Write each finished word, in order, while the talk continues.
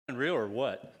Real or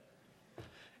what?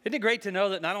 Isn't it great to know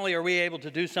that not only are we able to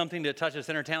do something that touches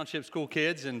Center Township school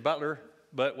kids in Butler,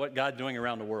 but what God's doing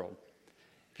around the world?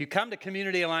 If you come to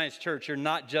Community Alliance Church, you're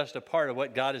not just a part of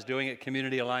what God is doing at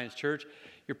Community Alliance Church.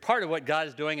 You're part of what God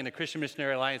is doing in the Christian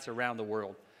Missionary Alliance around the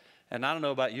world. And I don't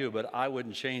know about you, but I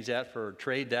wouldn't change that or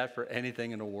trade that for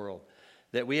anything in the world.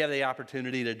 That we have the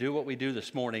opportunity to do what we do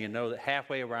this morning and know that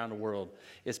halfway around the world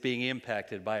it's being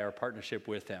impacted by our partnership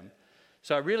with them.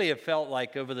 So I really have felt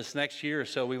like over this next year or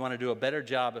so, we want to do a better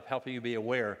job of helping you be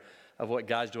aware of what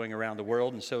God's doing around the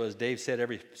world. And so as Dave said,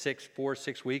 every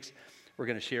 6 weeks, we're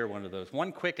going to share one of those.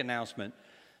 One quick announcement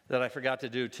that I forgot to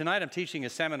do. Tonight I'm teaching a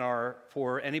seminar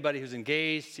for anybody who's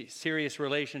engaged, serious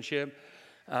relationship,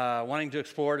 wanting to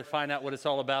explore, to find out what it's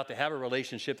all about, to have a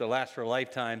relationship that lasts for a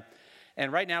lifetime.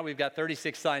 And right now we've got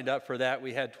 36 signed up for that.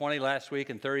 We had 20 last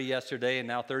week and 30 yesterday and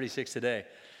now 36 today.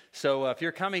 So if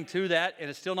you're coming to that and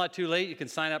it's still not too late, you can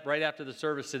sign up right after the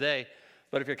service today.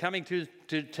 But if you're coming to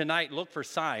tonight, look for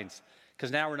signs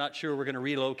because now we're not sure we're going to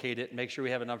relocate it and make sure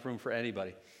we have enough room for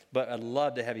anybody. But I'd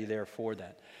love to have you there for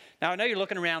that. Now, I know you're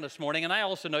looking around this morning, and I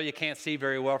also know you can't see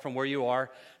very well from where you are.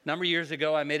 A number of years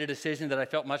ago, I made a decision that I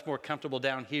felt much more comfortable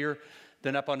down here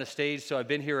than up on the stage, so I've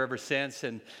been here ever since.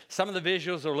 And some of the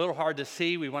visuals are a little hard to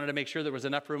see. We wanted to make sure there was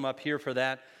enough room up here for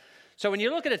that. So when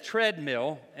you look at a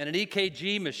treadmill and an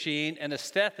EKG machine and a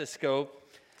stethoscope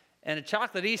and a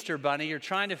chocolate Easter bunny, you're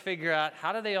trying to figure out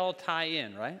how do they all tie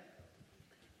in, right?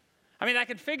 I mean, I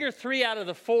can figure 3 out of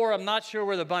the 4. I'm not sure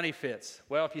where the bunny fits.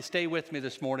 Well, if you stay with me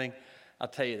this morning, I'll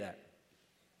tell you that.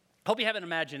 Hope you have an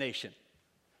imagination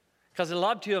because I'd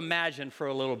love to imagine for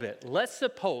a little bit. Let's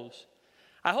suppose,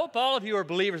 I hope all of you are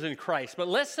believers in Christ, but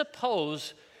let's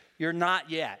suppose you're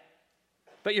not yet,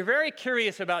 but you're very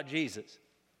curious about Jesus.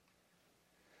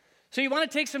 So you want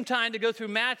to take some time to go through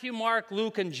Matthew, Mark,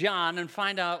 Luke, and John and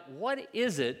find out what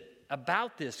is it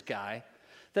about this guy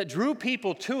that drew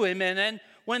people to him, and then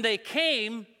when they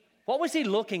came, what was he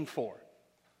looking for?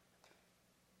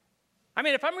 I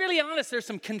mean, if I'm really honest, there's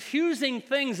some confusing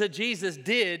things that Jesus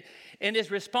did in his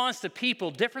response to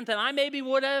people, different than I maybe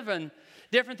would have, and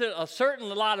different than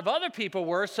a lot of other people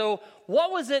were. So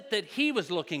what was it that he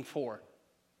was looking for?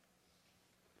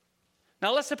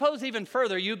 Now, let's suppose even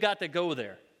further, you got to go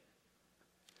there.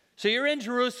 So you're in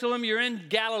Jerusalem, you're in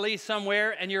Galilee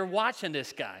somewhere, and you're watching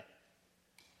this guy.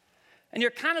 And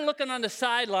you're kind of looking on the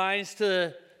sidelines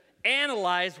to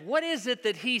analyze what is it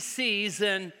that he sees,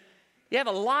 and you have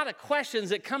a lot of questions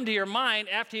that come to your mind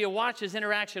after you watch his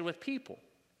interaction with people.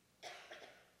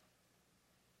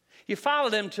 You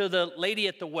followed him to the lady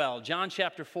at the well. John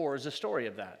chapter 4 is a story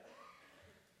of that.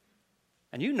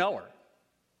 And you know her.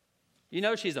 You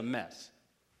know she's a mess.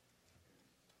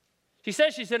 She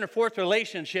says she's in her 4th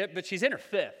relationship, but she's in her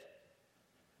 5th.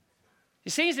 She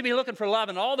seems to be looking for love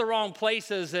in all the wrong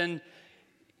places, and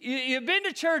you've been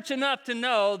to church enough to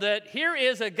know that here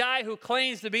is a guy who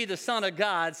claims to be the Son of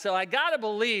God, so I got to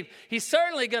believe he's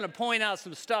certainly going to point out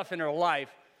some stuff in her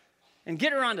life and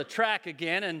get her on the track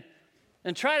again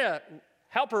and try to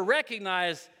help her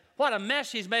recognize what a mess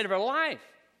she's made of her life.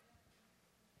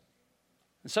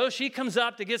 And so she comes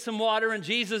up to get some water, and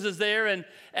Jesus is there and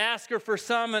asks her for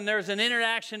some, and there's an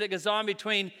interaction that goes on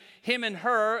between him and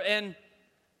her, and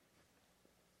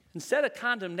instead of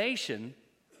condemnation,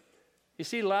 you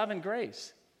see love and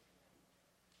grace.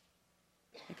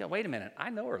 You go, wait a minute,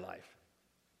 I know her life.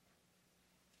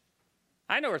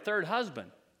 I know her 3rd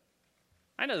husband.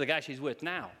 I know the guy she's with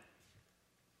now.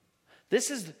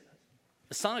 This is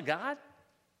the Son of God?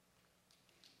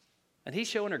 And he's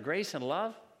showing her grace and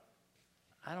love?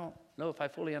 I don't know if I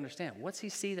fully understand. What's he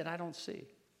see that I don't see?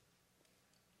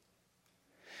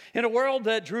 In a world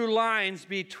that drew lines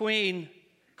between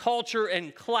culture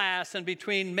and class and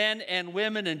between men and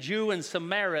women and Jew and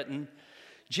Samaritan,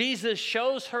 Jesus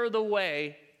shows her the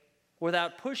way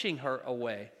without pushing her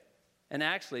away and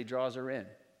actually draws her in.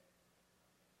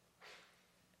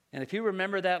 And if you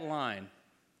remember that line,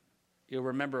 you'll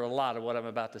remember a lot of what I'm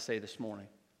about to say this morning.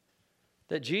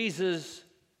 That Jesus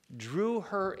drew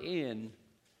her in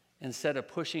instead of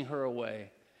pushing her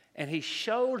away. And he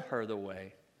showed her the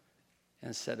way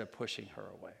instead of pushing her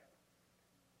away.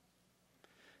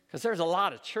 Because there's a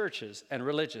lot of churches and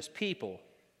religious people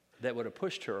that would have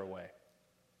pushed her away.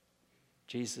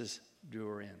 Jesus drew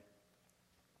her in.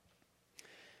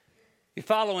 You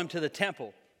follow him to the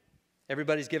temple.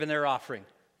 Everybody's giving their offering.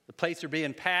 The plates are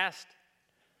being passed.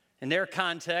 In their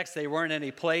context, they weren't any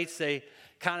plates. They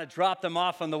kind of dropped them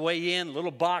off on the way in, a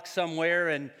little box somewhere,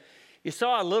 and you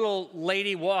saw a little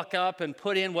lady walk up and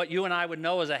put in what you and I would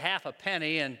know as a half a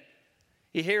penny, and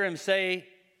you hear him say,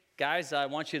 guys, I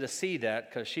want you to see that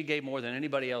because she gave more than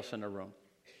anybody else in the room.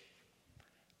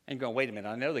 And you're going, wait a minute,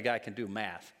 I know the guy can do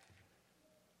math.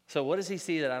 So what does he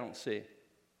see that I don't see?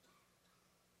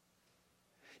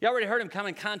 You already heard him come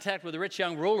in contact with a rich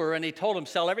young ruler, and he told him,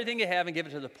 sell everything you have and give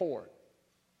it to the poor.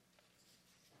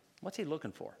 What's he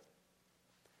looking for?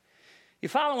 You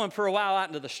follow him for a while out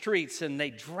into the streets, and they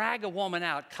drag a woman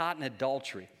out caught in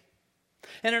adultery.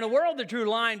 And in a world that drew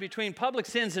line between public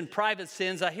sins and private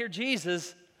sins, I hear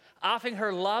Jesus offering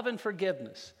her love and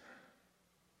forgiveness.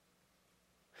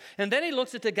 And then he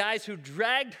looks at the guys who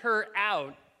dragged her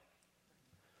out,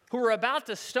 who were about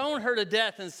to stone her to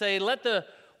death, and say, let the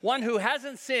one who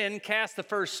hasn't sinned cast the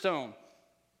first stone.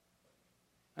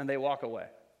 And they walk away.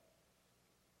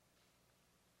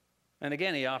 And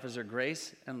again, he offers her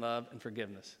grace and love and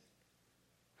forgiveness.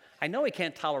 I know he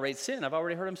can't tolerate sin. I've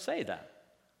already heard him say that.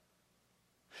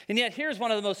 And yet, here's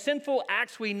one of the most sinful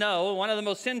acts we know, one of the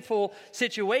most sinful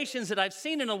situations that I've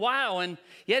seen in a while, and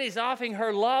yet he's offering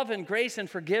her love and grace and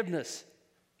forgiveness.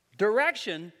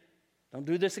 Direction, don't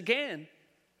do this again,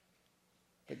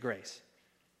 but grace.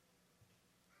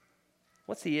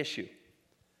 What's the issue?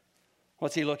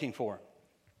 What's he looking for?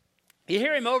 You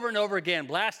hear him over and over again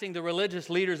blasting the religious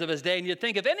leaders of his day, and you'd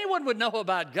think if anyone would know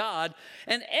about God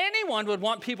and anyone would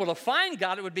want people to find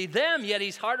God, it would be them, yet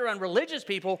he's harder on religious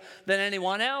people than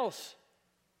anyone else.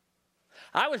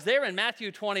 I was there in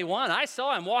Matthew 21. I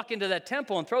saw him walk into that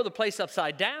temple and throw the place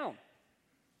upside down.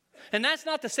 And that's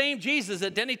not the same Jesus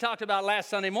that Denny talked about last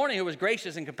Sunday morning, who was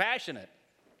gracious and compassionate,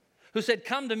 who said,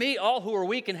 come to me, all who are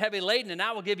weak and heavy laden, and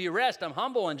I will give you rest. I'm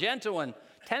humble and gentle and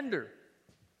tender.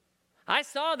 I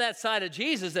saw that side of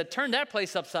Jesus that turned that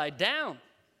place upside down.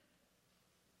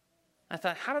 I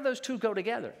thought, how do those two go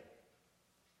together?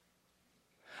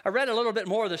 I read a little bit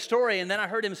more of the story, and then I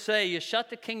heard him say, you shut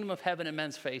the kingdom of heaven in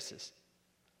men's faces.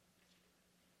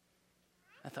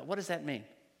 I thought, what does that mean?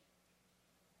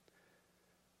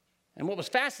 And what was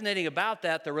fascinating about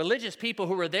that, the religious people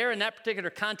who were there in that particular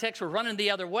context were running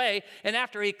the other way. And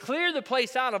after he cleared the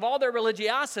place out of all their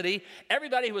religiosity,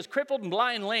 everybody who was crippled and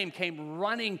blind and lame came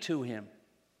running to him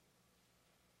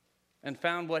and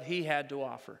found what he had to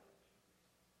offer.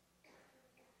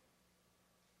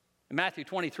 In Matthew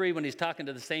 23, when he's talking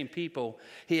to the same people,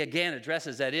 he again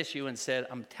addresses that issue and said,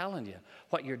 I'm telling you,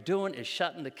 what you're doing is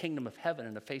shutting the kingdom of heaven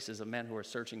in the faces of men who are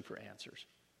searching for answers.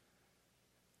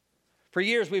 For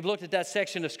years, we've looked at that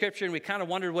section of Scripture, and we kind of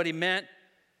wondered what he meant.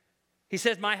 He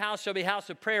says, my house shall be a house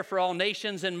of prayer for all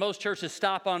nations, and most churches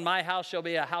stop on my house shall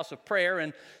be a house of prayer,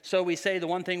 and so we say the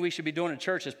one thing we should be doing in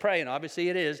church is pray, and obviously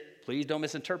it is. Please don't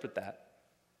misinterpret that.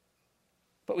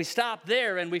 But we stop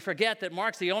there, and we forget that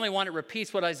Mark's the only one that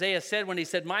repeats what Isaiah said when he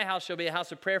said, my house shall be a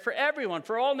house of prayer for everyone,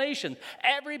 for all nations.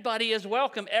 Everybody is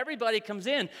welcome. Everybody comes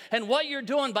in. And what you're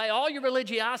doing by all your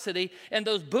religiosity and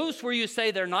those booths where you say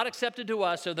they're not accepted to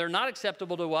us, or they're not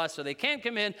acceptable to us, or they can't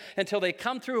come in until they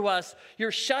come through us,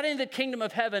 you're shutting the kingdom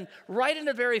of heaven right in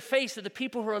the very face of the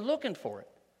people who are looking for it.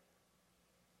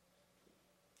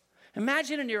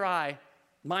 Imagine in your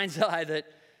mind's eye, that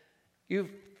you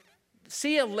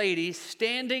see a lady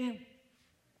standing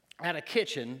at a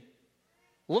kitchen,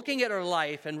 looking at her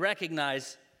life and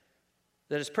recognize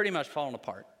that it's pretty much fallen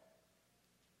apart.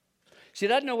 She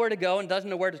doesn't know where to go and doesn't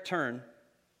know where to turn.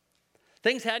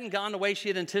 Things hadn't gone the way she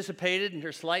had anticipated, and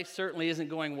her life certainly isn't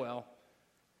going well.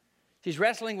 She's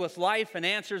wrestling with life and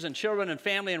answers and children and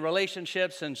family and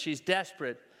relationships, and she's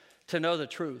desperate to know the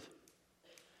truth.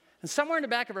 And somewhere in the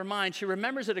back of her mind, she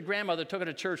remembers that a grandmother took her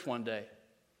to church one day.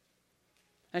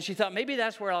 And she thought, maybe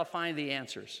that's where I'll find the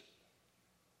answers.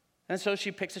 And so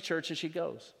she picks a church and she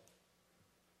goes.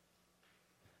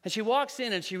 And she walks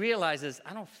in and she realizes,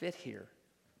 I don't fit here.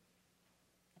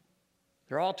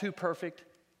 They're all too perfect.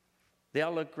 They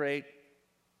all look great.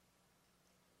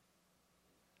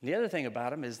 And the other thing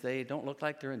about them is they don't look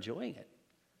like they're enjoying it.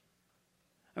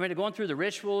 I mean, they're going through the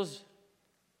rituals.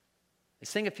 They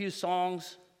sing a few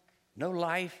songs. No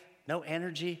life, no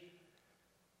energy.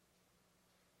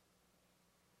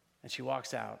 And she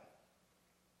walks out,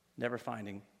 never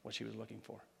finding what she was looking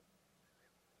for.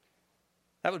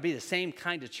 That would be the same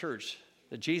kind of church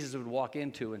that Jesus would walk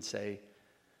into and say,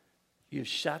 you've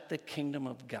shut the kingdom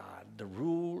of God, the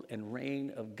rule and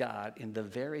reign of God, in the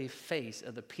very face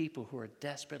of the people who are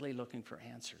desperately looking for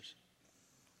answers.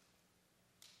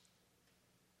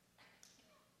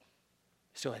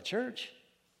 Still had church,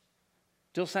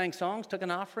 still sang songs, took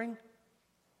an offering.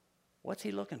 What's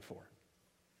he looking for?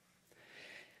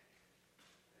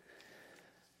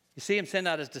 You see him send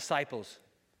out his disciples.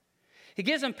 He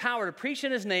gives them power to preach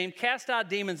in his name, cast out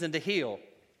demons, and to heal.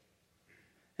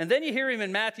 And then you hear him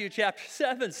in Matthew chapter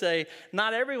 7 say,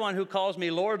 not everyone who calls me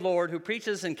Lord, Lord, who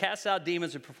preaches and casts out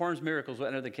demons and performs miracles will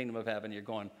enter the kingdom of heaven. You're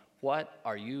going, what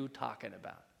are you talking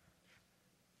about?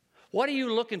 What are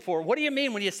you looking for? What do you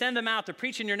mean when you send them out to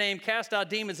preach in your name, cast out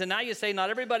demons, and now you say, not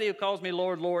everybody who calls me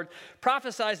Lord, Lord,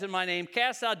 prophesies in my name,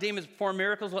 casts out demons, perform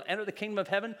miracles, will enter the kingdom of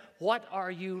heaven? What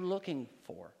are you looking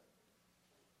for?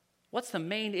 What's the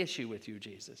main issue with you,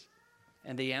 Jesus?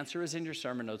 And the answer is in your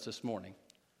sermon notes this morning.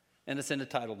 And it's in the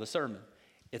title of the sermon.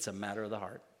 It's a matter of the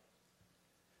heart.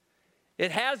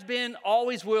 It has been,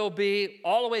 always will be,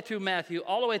 all the way through Matthew,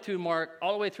 all the way through Mark,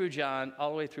 all the way through John,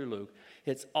 all the way through Luke.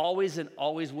 It's always and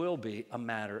always will be a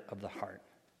matter of the heart.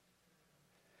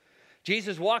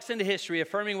 Jesus walks into history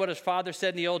affirming what his father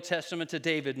said in the Old Testament to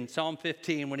David in Psalm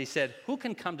 15 when he said, who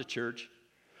can come to church?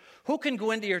 Who can go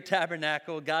into your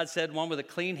tabernacle? God said, one with a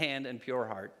clean hand and pure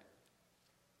heart.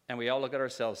 And we all look at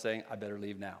ourselves saying, I better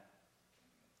leave now.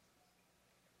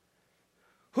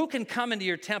 Who can come into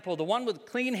your temple? The one with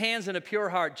clean hands and a pure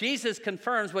heart. Jesus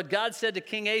confirms what God said to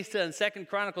King Asa in 2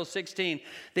 Chronicles 16.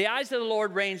 The eyes of the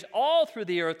Lord range all through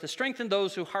the earth to strengthen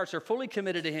those whose hearts are fully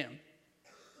committed to him.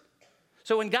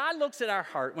 So when God looks at our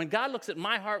heart, when God looks at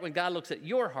my heart, when God looks at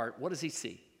your heart, what does he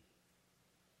see?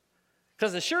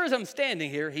 Because as sure as I'm standing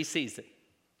here, he sees it.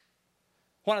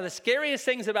 One of the scariest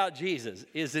things about Jesus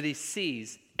is that he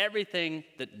sees everything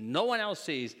that no one else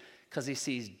sees, because he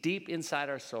sees deep inside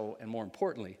our soul, and more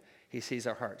importantly, he sees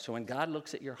our heart. So when God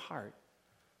looks at your heart,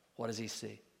 what does he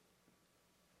see?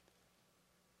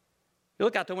 You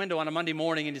look out the window on a Monday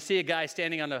morning and you see a guy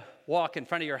standing on the walk in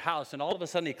front of your house, and all of a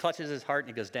sudden he clutches his heart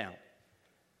and he goes down.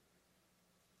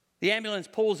 The ambulance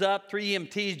pulls up, 3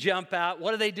 EMTs jump out.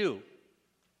 What do?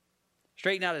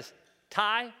 Straighten out his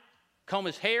tie, comb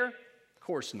his hair? Of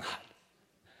course not.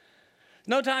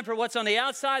 No time for what's on the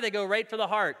outside. They go right for the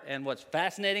heart. And what's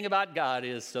fascinating about God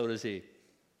is so does he.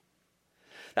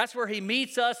 That's where he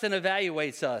meets us and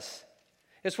evaluates us.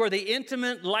 It's where the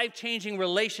intimate, life-changing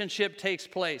relationship takes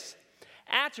place.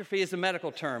 Atrophy is a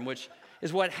medical term, which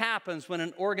is what happens when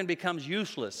an organ becomes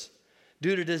useless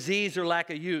due to disease or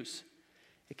lack of use.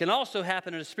 It can also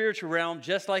happen in the spiritual realm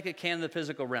just like it can in the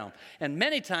physical realm. And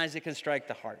many times it can strike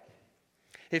the heart.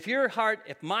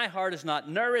 If my heart is not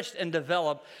nourished and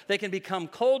developed, they can become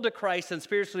cold to Christ and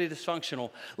spiritually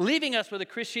dysfunctional, leaving us with a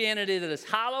Christianity that is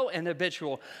hollow and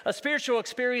habitual, a spiritual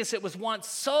experience that was once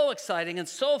so exciting and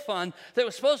so fun that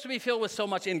was supposed to be filled with so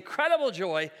much incredible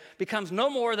joy becomes no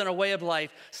more than a way of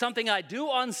life, something I do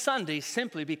on Sunday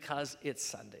simply because it's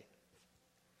Sunday.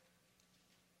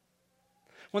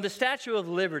 When the Statue of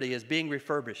Liberty is being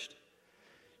refurbished,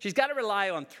 she's got to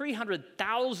rely on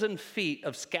 300,000 feet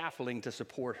of scaffolding to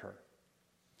support her.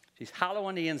 She's hollow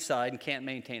on the inside and can't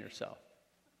maintain herself.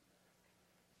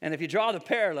 And if you draw the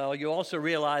parallel, you also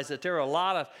realize that there are a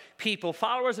lot of people,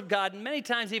 followers of God, and many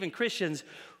times even Christians,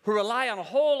 who rely on a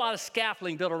whole lot of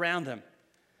scaffolding built around them.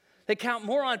 They count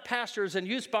more on pastors and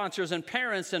youth sponsors and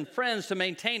parents and friends to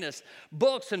maintain us,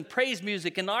 books and praise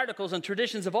music and articles and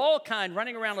traditions of all kind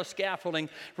running around the scaffolding,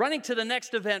 running to the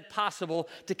next event possible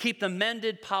to keep them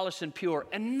mended, polished, and pure.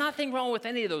 And nothing wrong with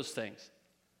any of those things.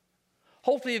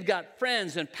 Hopefully you've got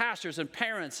friends and pastors and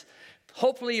parents.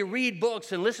 Hopefully you read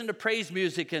books and listen to praise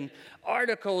music and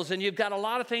articles, and you've got a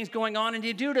lot of things going on, and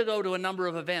you do to go to a number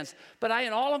of events. But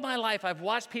in all of my life, I've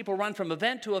watched people run from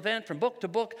event to event, from book to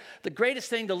book, the greatest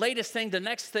thing, the latest thing, the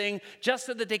next thing, just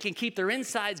so that they can keep their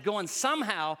insides going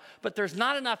somehow, but there's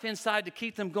not enough inside to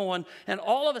keep them going, and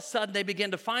all of a sudden they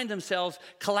begin to find themselves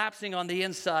collapsing on the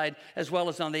inside as well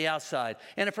as on the outside.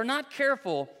 And if we're not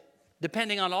careful,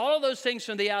 depending on all of those things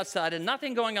from the outside and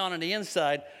nothing going on the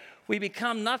inside, we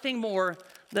become nothing more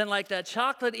than like that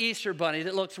chocolate Easter bunny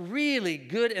that looks really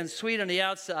good and sweet on the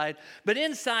outside, but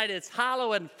inside it's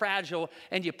hollow and fragile,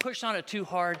 and you push on it too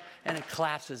hard and it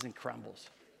collapses and crumbles.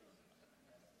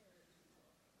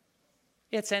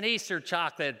 It's an Easter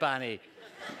chocolate bunny.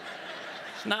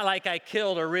 It's not like I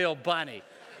killed a real bunny.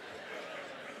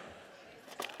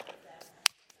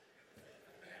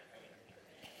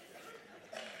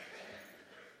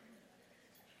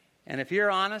 And if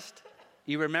you're honest,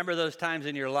 you remember those times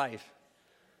in your life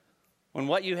when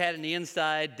what you had in the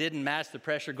inside didn't match the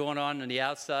pressure going on the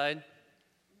outside,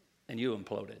 and you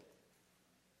imploded.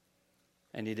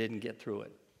 And you didn't get through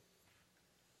it.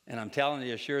 And I'm telling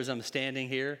you, as sure as I'm standing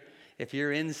here, if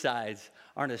your insides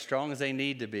aren't as strong as they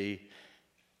need to be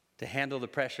to handle the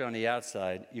pressure on the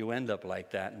outside, you end up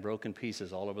like that in broken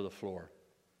pieces all over the floor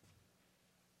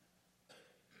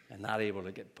and not able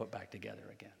to get put back together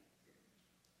again.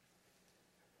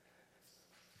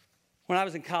 When I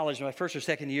was in college, my first or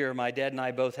second year, my dad and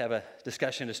I both have a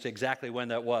discussion as to exactly when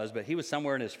that was, but he was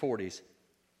somewhere in his 40s.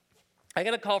 I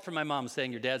got a call from my mom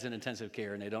saying, your dad's in intensive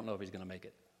care and they don't know if he's going to make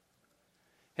it.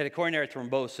 He had a coronary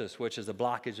thrombosis, which is a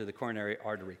blockage of the coronary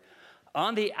artery.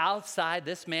 On the outside,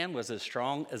 this man was as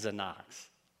strong as an ox.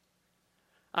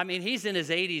 I mean, he's in his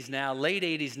 80s now, late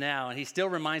 80s now, and he still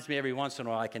reminds me every once in a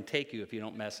while, I can take you if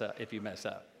you mess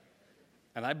up.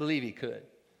 And I believe he could.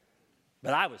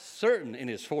 But I was certain in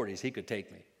his 40s he could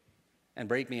take me and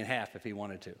break me in half if he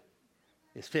wanted to.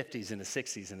 His 50s and his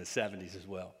 60s and his 70s as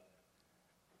well.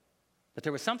 But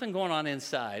there was something going on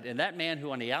inside, and that man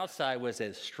who on the outside was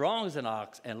as strong as an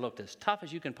ox and looked as tough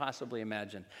as you can possibly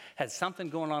imagine, had something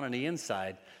going on the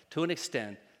inside to an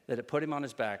extent that it put him on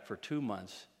his back for 2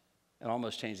 months and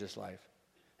almost changed his life.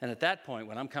 And at that point,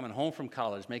 when I'm coming home from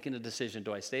college, making a decision,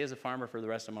 do I stay as a farmer for the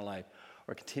rest of my life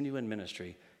or continue in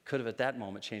ministry, could have at that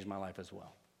moment changed my life as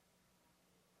well.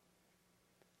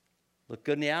 Looked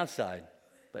good on the outside,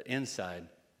 but inside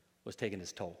was taking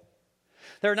its toll.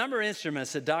 There are a number of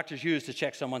instruments that doctors use to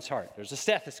check someone's heart. There's a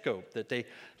stethoscope that they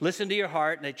listen to your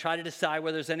heart and they try to decide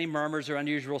whether there's any murmurs or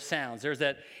unusual sounds. There's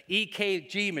that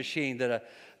EKG machine that a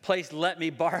place let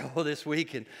me borrow this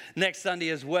week and next Sunday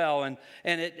as well. And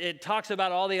it talks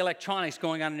about all the electronics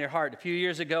going on in your heart. A few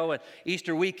years ago at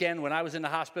Easter weekend when I was in the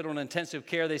hospital in intensive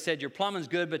care, they said your plumbing's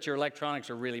good, but your electronics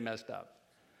are really messed up.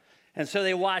 And so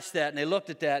they watched that and they looked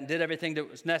at that and did everything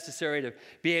that was necessary to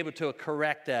be able to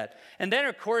correct that. And then,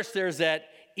 of course, there's that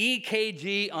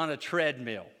EKG on a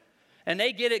treadmill. And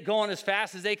they get it going as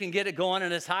fast as they can get it going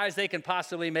and as high as they can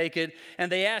possibly make it. And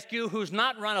they ask you who's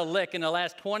not run a lick in the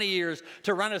last 20 years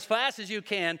to run as fast as you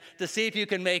can to see if you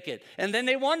can make it. And then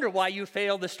they wonder why you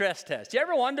failed the stress test. You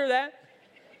ever wonder that?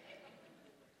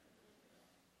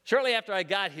 Shortly after I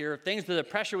got here, the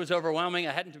pressure was overwhelming.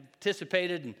 I hadn't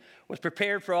anticipated and was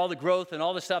prepared for all the growth and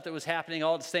all the stuff that was happening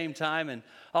all at the same time. And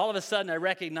all of a sudden, I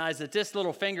recognized that this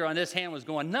little finger on this hand was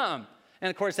going numb. And,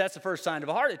 of course, that's the first sign of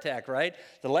a heart attack, right?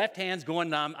 The left hand's going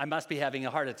numb. I must be having a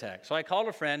heart attack. So I called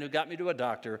a friend who got me to a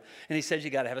doctor, and he said,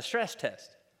 you got to have a stress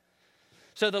test.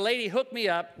 So the lady hooked me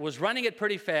up, was running it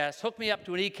pretty fast, hooked me up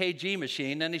to an EKG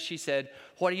machine, and she said,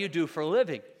 what do you do for a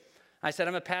living? I said,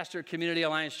 I'm a pastor at Community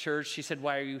Alliance Church. She said,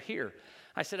 why are you here?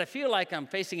 I said, I feel like I'm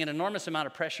facing an enormous amount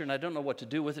of pressure and I don't know what to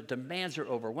do with it. Demands are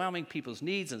overwhelming, people's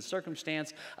needs and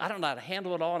circumstance. I don't know how to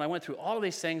handle it all. And I went through all of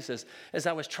these things as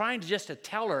I was trying to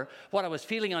tell her what I was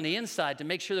feeling on the inside to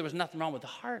make sure there was nothing wrong with the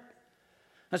heart.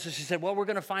 And so she said, well, we're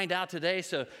going to find out today.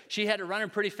 So she had it running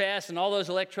pretty fast and all those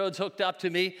electrodes hooked up to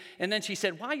me. And then she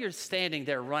said, while you're standing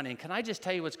there running, can I just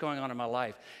tell you what's going on in my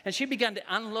life? And she began to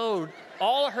unload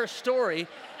all of her story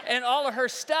and all of her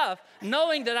stuff,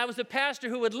 knowing that I was a pastor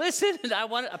who would listen. And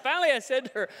finally I said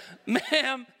to her,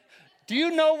 ma'am, do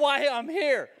you know why I'm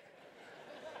here?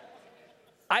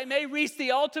 I may reach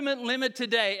the ultimate limit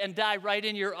today and die right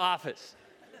in your office.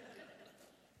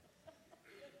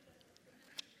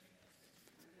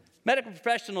 Medical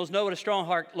professionals know what a strong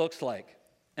heart looks like,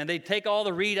 and they take all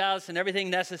the readouts and everything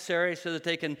necessary so that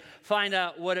they can find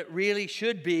out what it really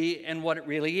should be and what it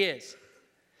really is.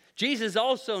 Jesus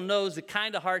also knows the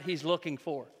kind of heart he's looking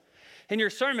for. In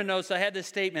your sermon notes, I had this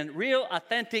statement, real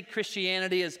authentic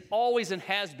Christianity is always and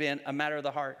has been a matter of the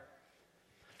heart.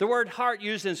 The word heart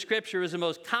used in Scripture is the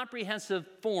most comprehensive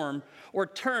form or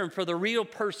term for the real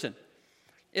person.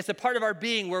 It's a part of our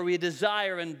being where we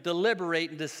desire and deliberate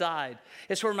and decide.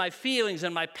 It's where my feelings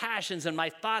and my passions and my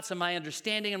thoughts and my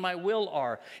understanding and my will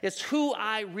are. It's who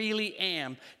I really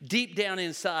am deep down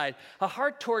inside. A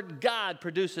heart toward God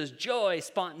produces joy,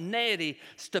 spontaneity,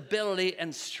 stability,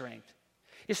 and strength.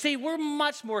 You see, we're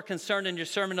much more concerned in your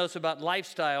sermon notes about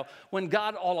lifestyle when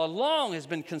God all along has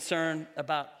been concerned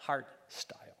about heart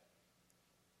style.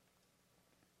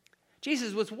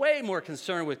 Jesus was way more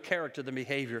concerned with character than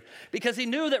behavior because he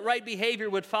knew that right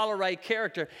behavior would follow right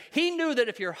character. He knew that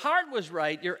if your heart was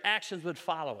right, your actions would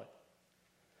follow it.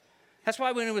 That's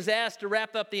why when he was asked to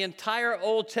wrap up the entire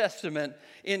Old Testament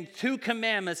in 2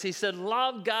 commandments, he said,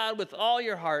 love God with all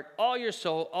your heart, all your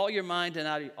soul, all your mind,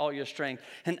 and all your strength.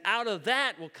 And out of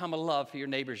that will come a love for your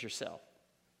neighbors yourself.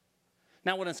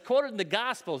 Now, when it's quoted in the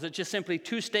Gospels, it's just simply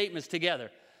 2 statements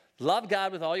together. Love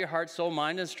God with all your heart, soul,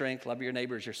 mind, and strength. Love your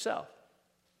neighbors yourself.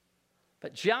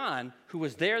 But John, who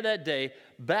was there that day,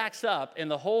 backs up in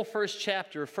the whole first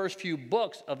chapter, first few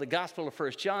books of the Gospel of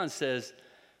 1 John says,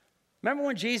 remember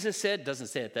when Jesus said, doesn't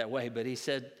say it that way, but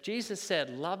Jesus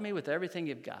said, love me with everything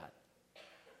you've got.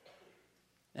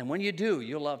 And when you do,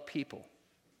 you'll love people.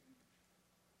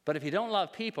 But if you don't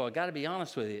love people, I've got to be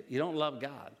honest with you, you don't love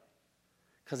God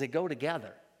because they go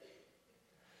together.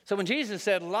 So when Jesus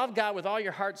said, love God with all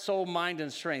your heart, soul, mind,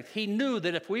 and strength, he knew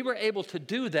that if we were able to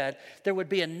do that, there would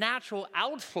be a natural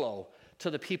outflow to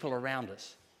the people around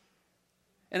us.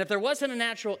 And if there wasn't a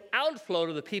natural outflow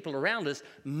to the people around us,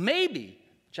 maybe,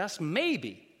 just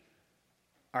maybe,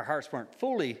 our hearts weren't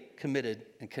fully committed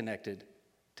and connected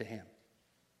to him.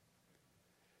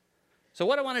 So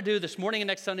what I want to do this morning and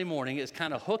next Sunday morning is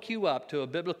kind of hook you up to a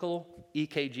biblical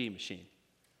EKG machine.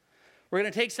 We're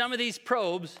going to take some of these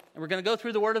probes, and we're going to go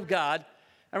through the Word of God,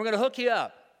 and we're going to hook you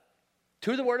up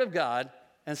to the Word of God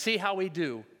and see how we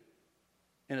do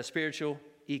in a spiritual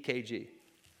EKG.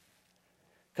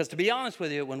 Because to be honest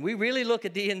with you, when we really look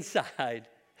at the inside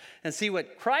and see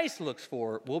what Christ looks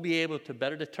for, we'll be able to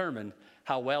better determine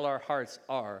how well our hearts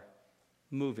are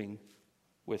moving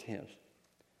with Him.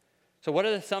 So what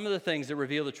are some of the things that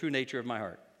reveal the true nature of my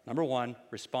heart? Number one,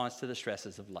 response to the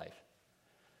stresses of life.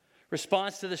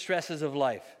 Response to the stresses of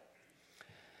life.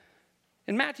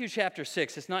 In Matthew chapter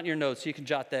 6, it's not in your notes, so you can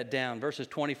jot that down, verses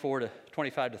 25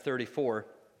 to 34.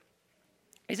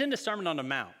 He's in the Sermon on the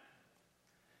Mount.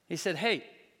 He said, hey,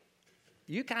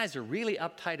 you guys are really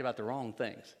uptight about the wrong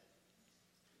things.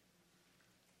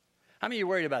 I mean, you're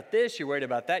worried about this, you're worried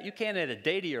about that. You can't add a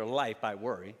day to your life by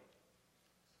worry.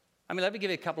 I mean, let me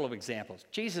give you a couple of examples.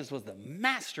 Jesus was the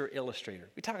master illustrator.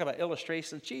 We talk about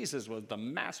illustrations. Jesus was the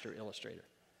master illustrator.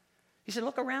 He said,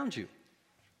 look around you.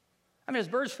 I mean, there's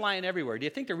birds flying everywhere. Do you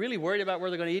think they're really worried about where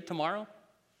they're going to eat tomorrow?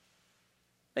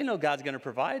 They know God's going to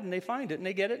provide, and they find it, and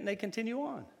they get it, and they continue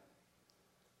on.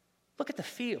 Look at the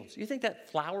fields. You think that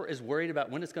flower is worried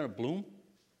about when it's going to bloom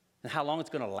and how long it's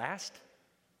going to last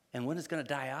and when it's going to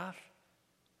die off?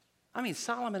 I mean,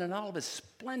 Solomon in all of his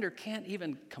splendor can't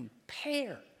even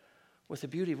compare with the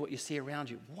beauty of what you see around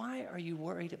you. Why are you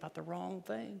worried about the wrong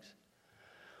things?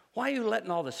 Why are you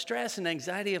letting all the stress and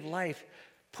anxiety of life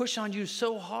push on you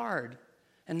so hard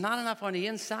and not enough on the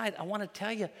inside? I want to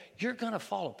tell you, you're going to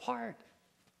fall apart.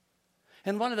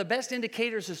 And one of the best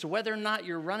indicators as to whether or not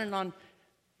you're running on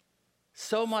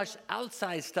so much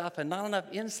outside stuff and not enough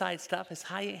inside stuff is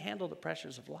how you handle the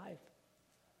pressures of life.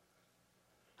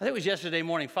 I think it was yesterday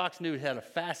morning, Fox News had a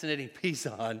fascinating piece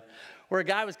on where a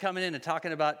guy was coming in and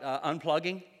talking about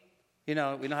unplugging. You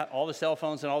know, we know all the cell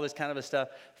phones and all this kind of stuff.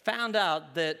 Found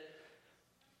out that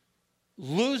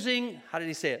losing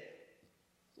my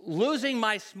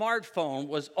smartphone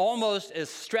was almost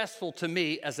as stressful to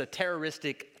me as a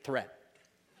terroristic threat.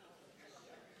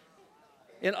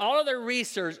 In all of their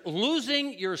research,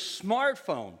 losing your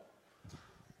smartphone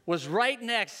was right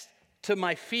next to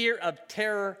my fear of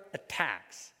terror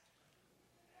attacks.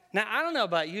 Now, I don't know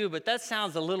about you, but that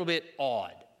sounds a little bit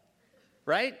odd,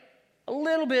 right? A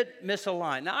little bit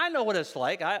misaligned. Now, I know what it's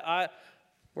like.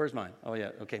 Where's mine? Oh,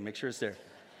 yeah, okay, make sure it's there.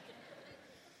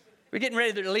 We're getting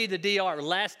ready to leave the DR.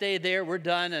 Last day there, we're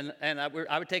done, and I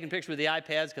was taking pictures with the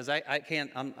iPads because I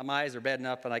can't, my eyes are bad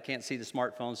enough and I can't see the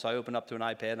smartphone, so I open up to an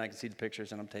iPad and I can see the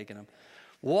pictures and I'm taking them.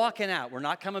 Walking out, we're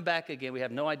not coming back again. We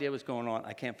have no idea what's going on.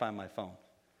 I can't find my phone.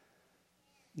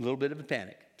 A little bit of a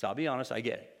panic, so I'll be honest, I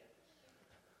get it.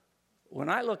 When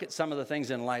I look at some of the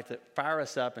things in life that fire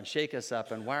us up and shake us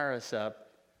up and wire us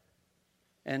up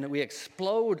and that we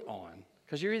explode on,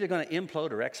 because you're either going to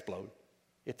implode or explode.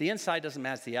 If the inside doesn't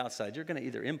match the outside, you're going to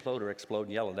either implode or explode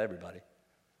and yell at everybody.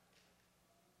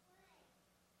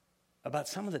 About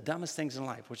some of the dumbest things in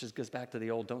life, which goes back to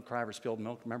the old don't cry over spilled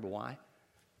milk. Remember why?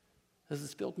 Because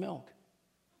it's spilled milk.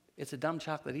 It's a dumb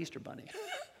chocolate Easter bunny.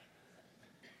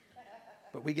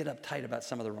 But we get uptight about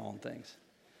some of the wrong things.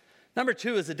 Number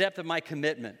two is the depth of my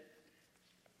commitment.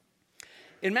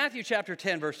 In Matthew chapter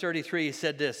 10, verse 33, he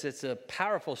said this. It's a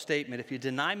powerful statement. If you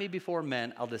deny me before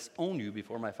men, I'll disown you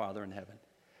before my Father in heaven.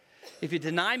 If you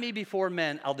deny me before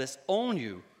men, I'll disown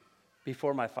you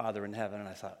before my Father in heaven. And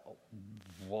I thought, oh,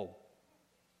 whoa.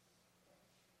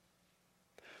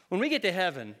 When we get to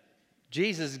heaven,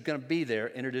 Jesus is going to be there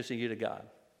introducing you to God.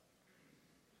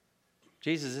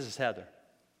 Jesus, this is Heather.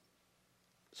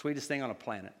 Sweetest thing on a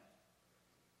planet.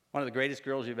 One of the greatest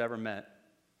girls you've ever met.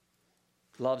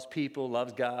 Loves people,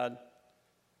 loves God,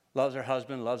 loves her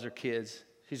husband, loves her kids.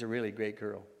 She's a really great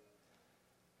girl.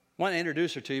 I want to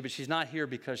introduce her to you, but she's not here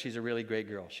because she's a really great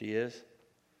girl. She is.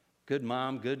 Good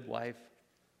mom, good wife.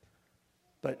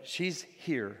 But she's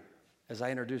here as I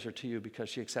introduce her to you because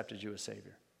she accepted you as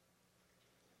Savior.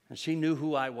 And she knew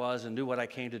who I was and knew what I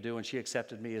came to do, and she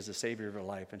accepted me as the Savior of her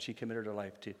life, and she committed her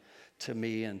life to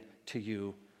me and to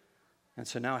you. And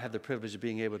so now I have the privilege of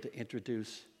being able to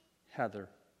introduce Heather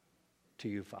to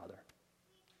you, Father.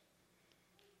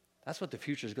 That's what the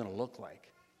future is going to look like.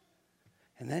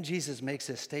 And then Jesus makes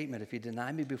this statement, if you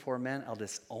deny me before men, I'll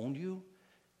disown you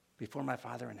before my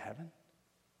Father in heaven.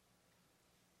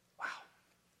 Wow.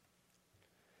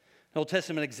 An Old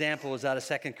Testament example is out of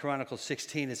 2 Chronicles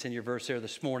 16. It's in your verse there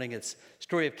this morning. It's the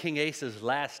story of King Asa's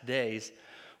last days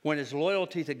when his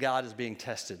loyalty to God is being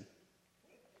tested.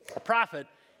 A prophet,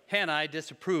 Hanai,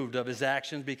 disapproved of his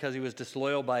actions because he was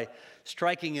disloyal by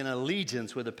striking an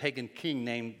allegiance with a pagan king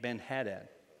named Ben-Hadad.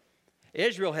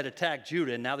 Israel had attacked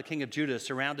Judah, and now the king of Judah is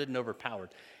surrounded and overpowered.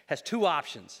 Has two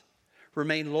options.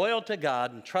 Remain loyal to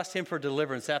God and trust him for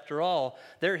deliverance. After all,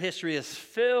 their history is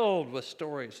filled with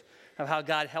stories of how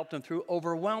God helped them through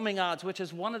overwhelming odds, which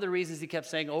is one of the reasons he kept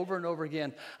saying over and over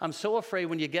again, I'm so afraid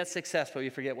when you get successful,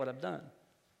 you forget what I've done.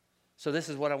 So this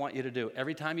is what I want you to do.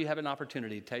 Every time you have an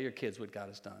opportunity, tell your kids what God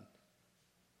has done.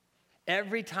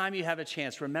 Every time you have a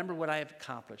chance, remember what I have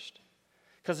accomplished.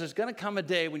 Because there's going to come a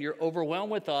day when you're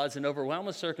overwhelmed with odds and overwhelmed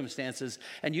with circumstances,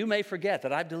 and you may forget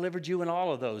that I've delivered you in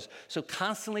all of those. So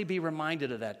constantly be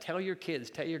reminded of that. Tell your kids,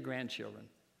 tell your grandchildren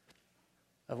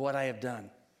of what I have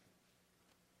done.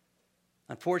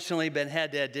 Unfortunately,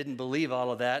 Ben-Hadad didn't believe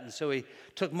all of that, and so he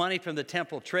took money from the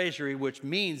temple treasury, which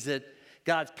means that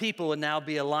God's people would now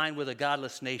be aligned with a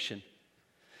godless nation.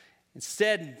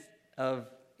 Instead of,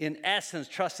 in essence,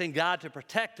 trusting God to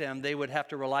protect them, they would have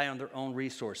to rely on their own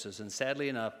resources. And sadly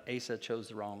enough, Asa chose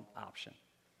the wrong option.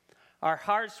 Our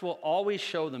hearts will always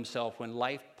show themselves when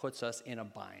life puts us in a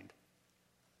bind.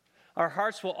 Our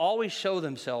hearts will always show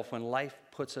themselves when life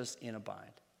puts us in a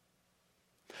bind.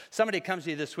 Somebody comes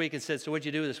to you this week and says, so what'd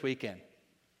you do this weekend?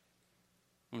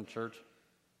 Went to church.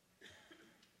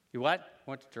 You what?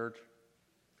 Went to church.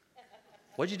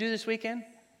 What'd you do this weekend?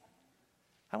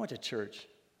 I went to church.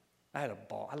 I had a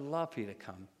ball. I love for you to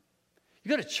come. You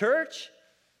go to church?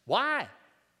 Why?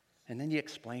 And then you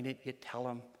explain it. You tell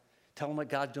them what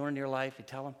God's doing in your life. You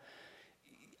tell them.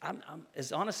 I'm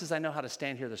as honest as I know how to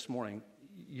stand here this morning.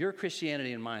 Your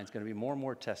Christianity and mine is going to be more and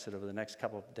more tested over the next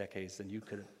couple of decades than you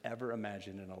could have ever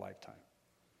imagined in a lifetime.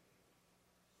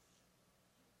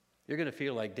 You're going to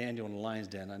feel like Daniel in the lion's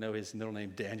den. I know his middle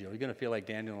name Daniel. You're going to feel like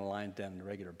Daniel in the lion's den on a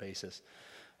regular basis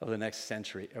over the next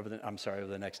century, over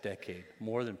the next decade,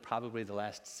 more than probably the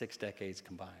last 6 decades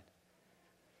combined.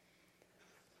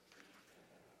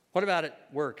 What about at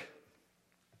work?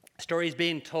 Stories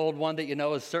being told, one that you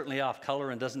know is certainly off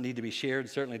color and doesn't need to be shared,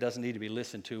 certainly doesn't need to be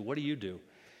listened to. What do you do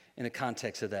in the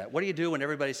context of that? What do you do when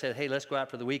everybody says, hey, let's go out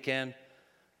for the weekend?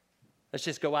 Let's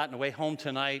just go out on the way home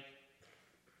tonight.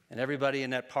 And everybody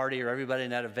in that party or everybody in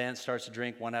that event starts to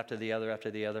drink one after the other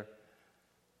after the other.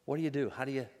 What do you do? How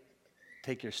do you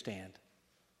take your stand?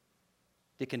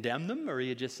 Do you condemn them, or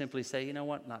you just simply say, you know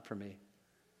what, not for me?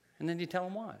 And then you tell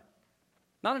them why.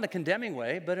 Not in a condemning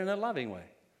way, but in a loving way.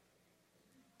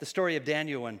 The story of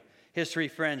Daniel and his 3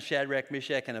 friends, Shadrach,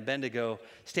 Meshach, and Abednego,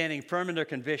 standing firm in their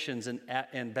convictions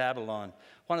in Babylon.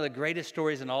 One of the greatest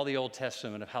stories in all the Old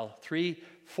Testament of how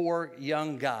 4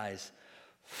 young guys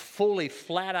fully,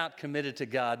 flat out committed to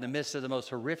God in the midst of the most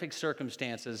horrific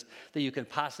circumstances that you can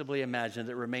possibly imagine,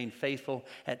 that remained faithful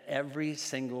at every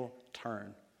single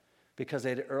turn because they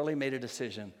had early made a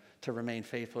decision to remain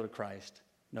faithful to Christ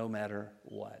no matter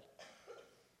what.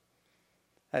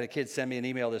 I had a kid send me an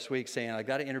email this week saying, I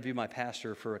got to interview my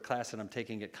pastor for a class that I'm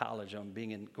taking at college on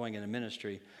going into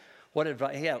ministry. What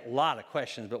advice? He had a lot of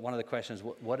questions, but one of the questions,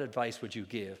 what advice would you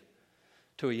give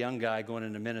to a young guy going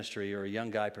into ministry or a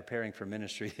young guy preparing for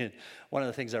ministry? And one of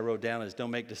the things I wrote down is,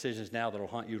 don't make decisions now that will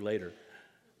haunt you later.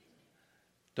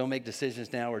 Don't make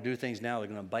decisions now or do things now that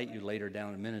are going to bite you later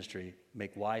down in ministry.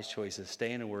 Make wise choices.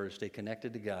 Stay in the Word. Stay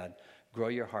connected to God. Grow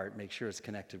your heart. Make sure it's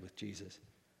connected with Jesus.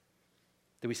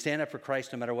 Do we stand up for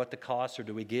Christ no matter what the cost, or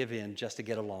do we give in just to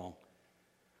get along?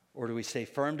 Or do we stay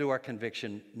firm to our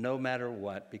conviction no matter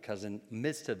what, because in the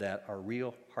midst of that, our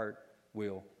real heart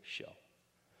will show?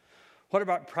 What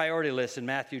about priority lists? In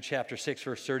Matthew chapter 6,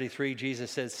 verse 33, Jesus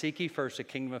says, seek ye first the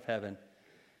kingdom of heaven.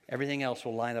 Everything else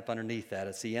will line up underneath that.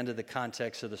 It's the end of the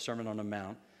context of the Sermon on the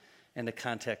Mount and the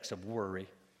context of worry.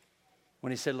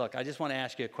 When he said, look, I just want to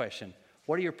ask you a question.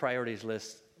 What do your priorities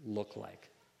lists look like?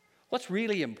 What's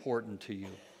really important to you?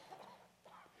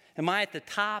 Am I at the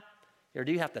top, or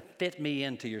do you have to fit me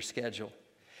into your schedule?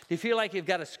 Do you feel like you've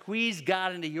got to squeeze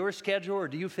God into your schedule, or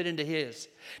do you fit into His?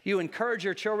 Do you encourage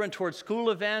your children toward school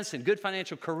events and good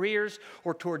financial careers,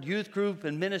 or toward youth group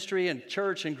and ministry and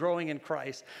church and growing in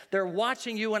Christ? They're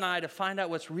watching you and I to find out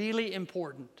what's really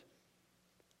important.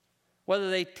 Whether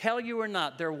they tell you or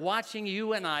not, they're watching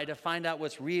you and I to find out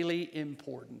what's really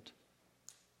important.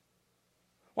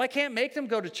 Well, I can't make them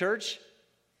go to church.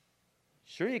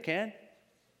 Sure you can.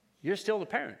 You're still the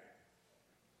parent.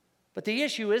 But the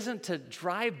issue isn't to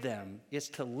drive them, it's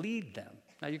to lead them.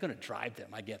 Now, you're going to drive them,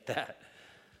 I get that.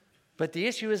 But the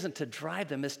issue isn't to drive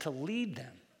them, it's to lead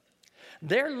them.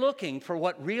 They're looking for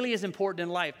what really is important in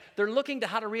life. They're looking to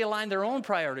how to realign their own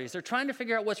priorities. They're trying to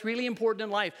figure out what's really important in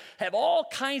life. Have all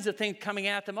kinds of things coming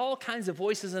at them, all kinds of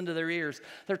voices into their ears.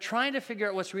 They're trying to figure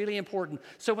out what's really important.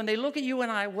 So when they look at you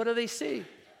and I, what do they see?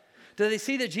 Do they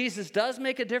see that Jesus does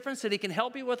make a difference, that he can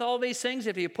help you with all these things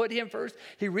if you put him first?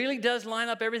 He really does line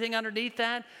up everything underneath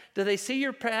that. Do they see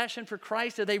your passion for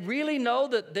Christ? Do they really know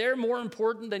that they're more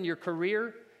important than your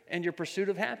career and your pursuit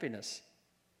of happiness?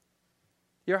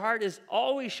 Your heart is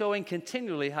always showing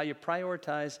continually how you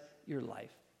prioritize your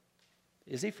life.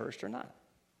 Is he first or not?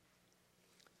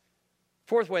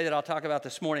 Fourth way that I'll talk about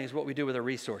this morning is what we do with our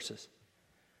resources.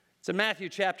 It's in Matthew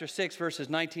chapter 6, verses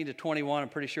 19 to 21. I'm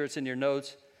pretty sure it's in your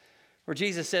notes, where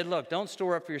Jesus said, look, don't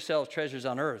store up for yourselves treasures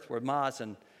on earth where moths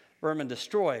and vermin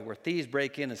destroy, where thieves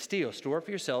break in and steal. Store up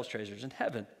for yourselves treasures in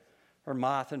heaven, where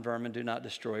moth and vermin do not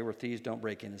destroy, where thieves don't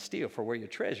break in and steal. For where your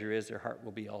treasure is, their heart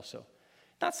will be also.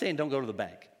 Not saying don't go to the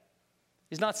bank.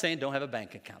 He's not saying don't have a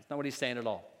bank account. That's not what he's saying at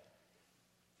all.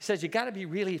 He says you got to be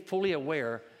really fully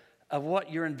aware of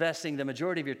what you're investing the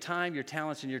majority of your time, your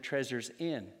talents, and your treasures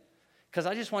in. Because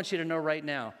I just want you to know right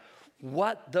now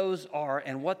what those are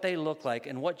and what they look like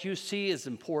and what you see is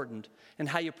important and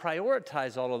how you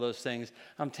prioritize all of those things.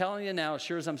 I'm telling you now, as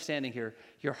sure as I'm standing here,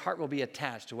 your heart will be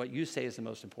attached to what you say is the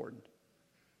most important.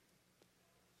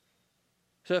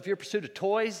 So if your pursuit of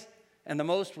toys and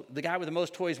the guy with the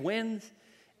most toys wins,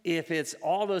 if it's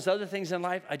all those other things in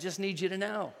life, I just need you to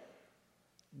know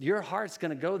your heart's going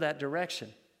to go that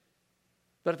direction.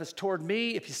 But if it's toward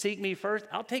me, if you seek me first,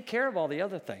 I'll take care of all the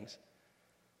other things.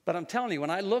 But I'm telling you, when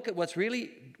I look at what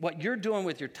you're doing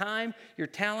with your time, your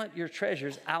talent, your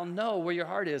treasures, I'll know where your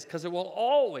heart is, because it will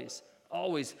always,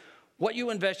 what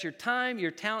you invest your time,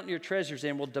 your talent, and your treasures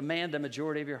in will demand the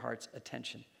majority of your heart's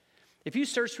attention. If you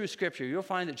search through Scripture, you'll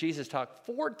find that Jesus talked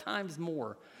 4 times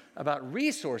more about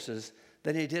resources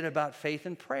than he did about faith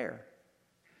and prayer.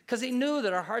 Because he knew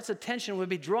that our heart's attention would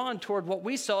be drawn toward what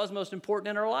we saw as most important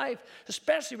in our life,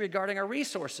 especially regarding our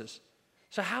resources.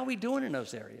 So how are we doing in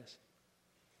those areas?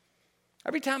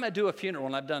 Every time I do a funeral,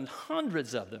 and I've done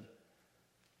hundreds of them,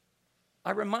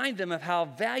 I remind them of how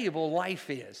valuable life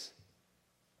is.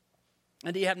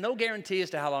 And you have no guarantee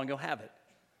as to how long you'll have it.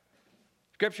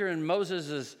 Scripture in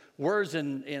Moses' words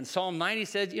in Psalm 90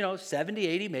 said, 70,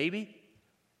 80 maybe.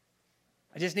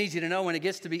 I just need you to know when it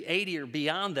gets to be 80 or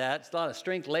beyond that, it's a lot of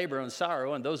strength, labor, and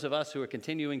sorrow. And those of us who are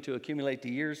continuing to accumulate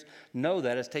the years know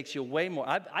that it takes you way more.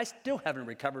 I still haven't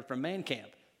recovered from man camp,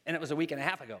 and it was a week and a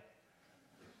half ago.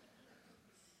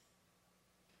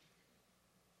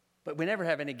 But we never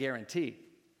have any guarantee.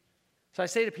 So I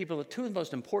say to people, the 2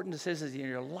 most important decisions in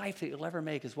your life that you'll ever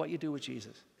make is what you do with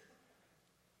Jesus.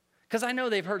 Because I know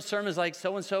they've heard sermons like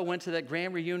so-and-so went to that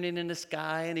grand reunion in the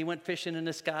sky, and he went fishing in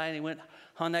the sky, and he went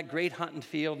on that great hunting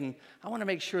field. And I want to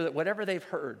make sure that whatever they've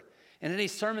heard, and any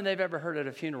sermon they've ever heard at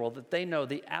a funeral, that they know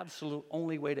the absolute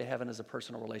only way to heaven is a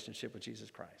personal relationship with Jesus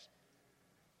Christ.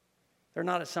 They're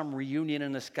not at some reunion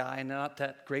in the sky, not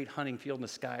that great hunting field in the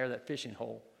sky or that fishing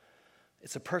hole.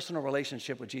 It's a personal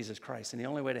relationship with Jesus Christ, and the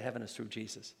only way to heaven is through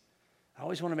Jesus. I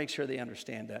always want to make sure they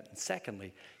understand that. And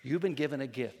secondly, you've been given a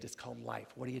gift. It's called life.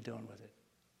 What are you doing with it?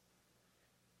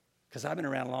 Because I've been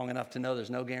around long enough to know there's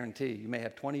no guarantee. You may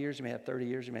have 20 years, you may have 30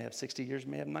 years, you may have 60 years,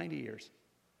 you may have 90 years.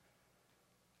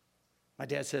 My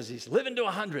dad says he's living to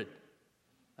 100.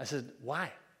 I said,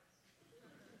 why?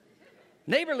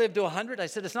 Neighbor lived to 100. I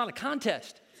said, it's not a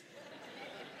contest.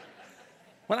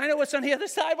 When I know what's on the other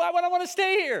side, why would I want to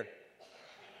stay here?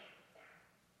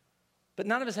 But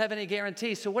none of us have any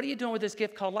guarantee. So what are you doing with this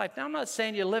gift called life? Now, I'm not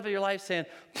saying you live your life saying,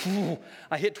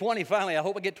 I hit 20 finally. I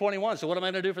hope I get 21. So what am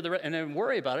I going to do for the rest? And then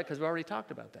worry about it because we already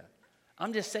talked about that.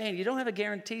 I'm just saying you don't have a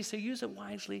guarantee, so use it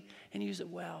wisely and use it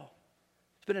well.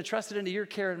 It's been entrusted into your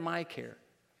care and my care.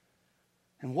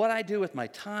 And what I do with my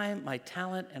time, my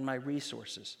talent, and my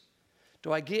resources.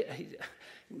 Do I get...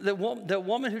 The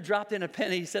woman who dropped in a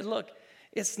penny said, look,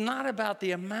 it's not about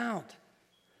the amount.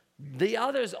 The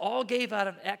others all gave out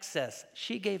of excess.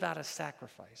 She gave out of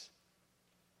sacrifice.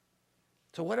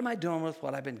 So what am I doing with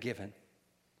what I've been given?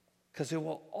 Because it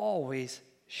will always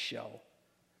show.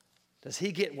 Does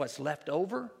he get what's left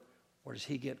over, or does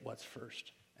he get what's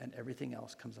first? And everything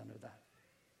else comes under that.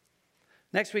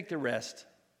 Next week, the rest.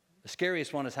 The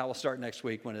scariest one is how we'll start next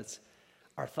week when it's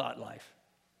our thought life.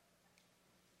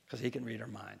 Because he can read our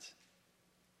minds.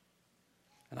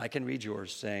 And I can read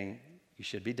yours saying, you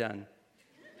should be done.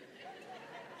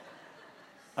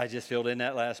 I just filled in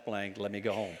that last blank. Let me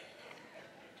go home.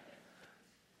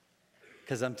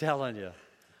 Because I'm telling you,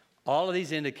 all of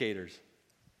these indicators,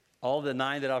 all the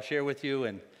 9 that I'll share with you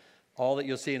and all that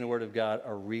you'll see in the Word of God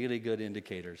are really good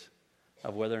indicators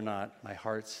of whether or not my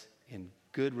heart's in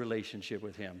good relationship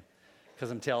with him. Because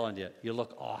I'm telling you, you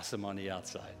look awesome on the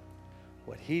outside.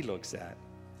 What he looks at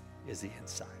is the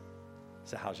inside.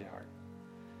 So how's your heart?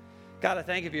 God, I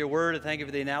thank you for your word. I thank you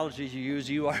for the analogies you use.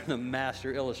 You are the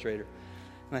master illustrator.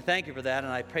 And I thank you for that,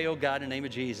 and I pray, oh God, in the name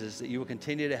of Jesus, that you will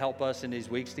continue to help us in these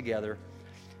weeks together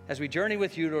as we journey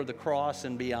with you toward the cross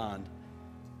and beyond,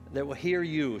 that we'll hear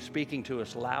you speaking to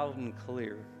us loud and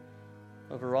clear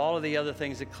over all of the other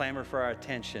things that clamor for our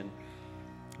attention.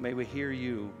 May we hear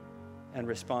you and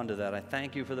respond to that. I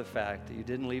thank you for the fact that you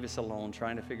didn't leave us alone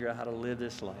trying to figure out how to live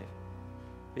this life,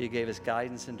 but you gave us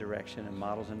guidance and direction and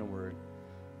models in the Word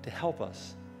to help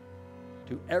us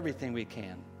do everything we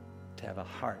can to have a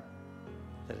heart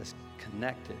that is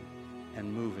connected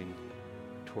and moving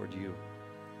toward you.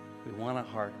 We want a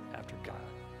heart after God.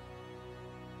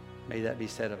 May that be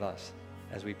said of us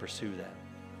as we pursue that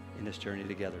in this journey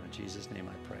together. In Jesus' name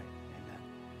I pray. Amen.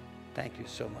 Thank you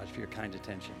so much for your kind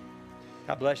attention.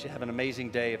 God bless you. Have an amazing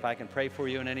day. If I can pray for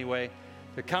you in any way, if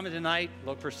you're coming tonight,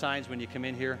 look for signs when you come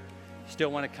in here.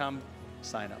 Still want to come?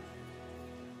 Sign up.